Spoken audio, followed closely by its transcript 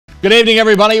Good evening,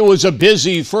 everybody. It was a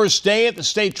busy first day at the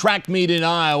state track meet in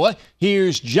Iowa.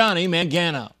 Here's Johnny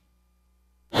Mangano.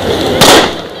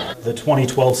 The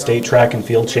 2012 State Track and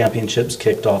Field Championships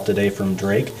kicked off today from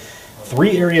Drake.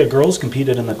 3 area girls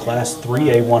competed in the Class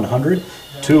 3A 100.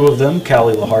 2 of them,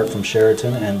 Callie Lahart from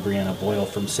Sheraton and Brianna Boyle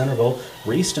from Centerville,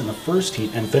 raced in the first heat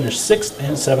and finished 6th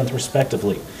and 7th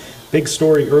respectively. Big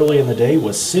story early in the day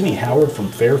was Sydney Howard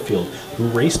from Fairfield, who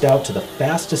raced out to the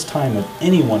fastest time of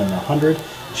anyone in the 100.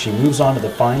 She moves on to the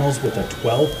finals with a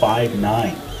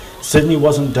 12.59. Sydney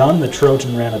wasn't done. The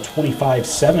Trojan ran a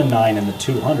 25.79 in the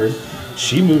 200.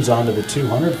 She moves on to the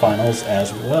 200 finals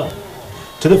as well.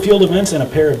 To the field events, and a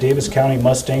pair of Davis County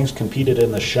Mustangs competed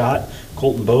in the shot.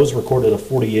 Colton Bowes recorded a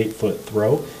 48-foot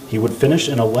throw. He would finish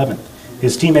in 11th.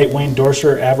 His teammate Wayne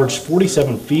Dorsher averaged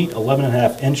 47 feet,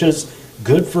 11.5 inches,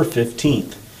 good for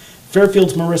 15th.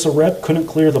 Fairfield's Marissa Rep couldn't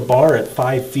clear the bar at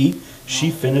 5 feet. She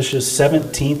finishes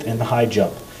 17th in the high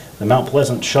jump. The Mount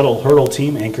Pleasant Shuttle Hurdle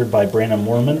team, anchored by Brandon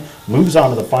Moorman, moves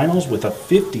on to the finals with a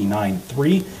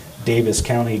 59.3. Davis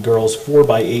County girls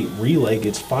 4x8 relay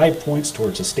gets 5 points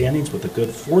towards the standings with a good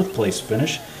 4th place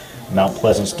finish. Mount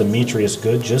Pleasant's Demetrius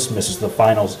Good just misses the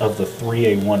finals of the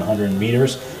 3A 100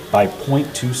 meters by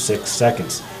 0.26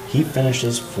 seconds. He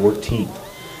finishes 14th.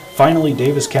 Finally,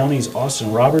 Davis County's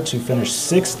Austin Roberts, who finished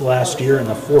 6th last year in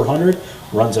the 400,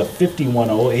 runs a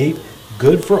 51.08,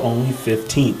 good for only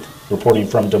 15th. Reporting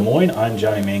from Des Moines, I'm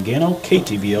Johnny Mangano,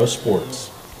 KTVO Sports.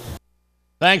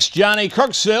 Thanks, Johnny.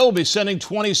 Kirksville will be sending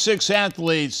 26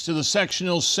 athletes to the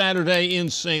sectionals Saturday in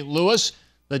St. Louis.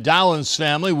 The Dollins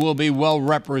family will be well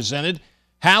represented.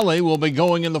 Hallie will be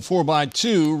going in the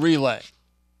 4x2 relay.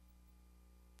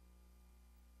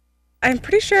 I'm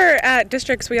pretty sure at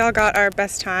districts we all got our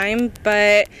best time,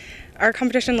 but our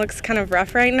competition looks kind of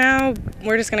rough right now.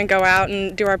 We're just going to go out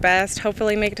and do our best,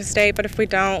 hopefully make it to state, but if we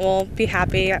don't, we'll be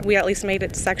happy. We at least made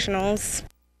it to sectionals.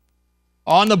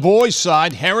 On the boys'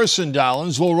 side, Harrison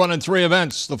Dollins will run in 3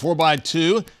 events, the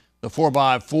 4x2, the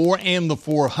 4x4, and the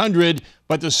 400,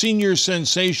 but the senior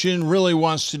sensation really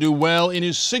wants to do well in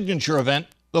his signature event,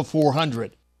 the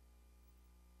 400.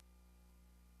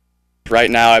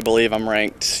 Right now, I believe I'm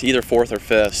ranked either 4th or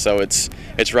 5th, so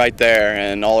it's right there,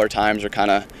 and all our times are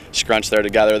kind of scrunched there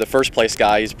together. The first place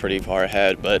guy, he's pretty far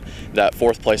ahead, but that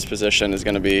 4th place position is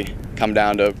going to come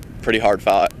down to a pretty hard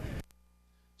fight.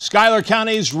 Schuyler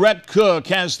County's Rhett Cook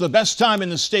has the best time in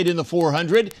the state in the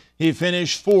 400. He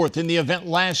finished 4th in the event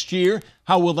last year.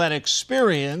 How will that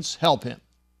experience help him?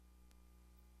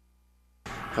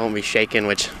 I won't be shaking,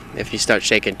 which if you start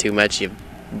shaking too much, you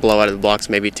blow out of the blocks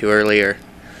maybe too early or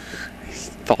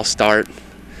false start.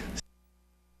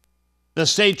 The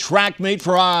state track meet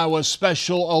for Iowa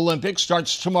Special Olympics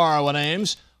starts tomorrow in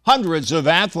Ames. Hundreds of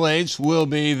athletes will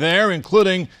be there,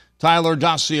 including Tyler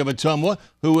Dossie of Ottumwa,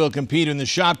 who will compete in the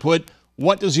shot put.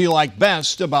 What does he like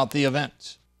best about the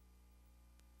event?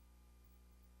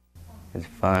 It's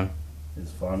fun.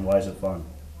 It's fun. Why is it fun?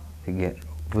 To get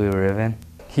blue ribbon.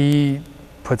 He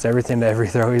puts everything to every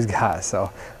throw he's got,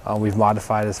 so we've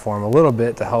modified his form a little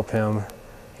bit to help him,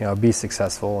 be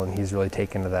successful, and he's really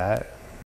taken to that.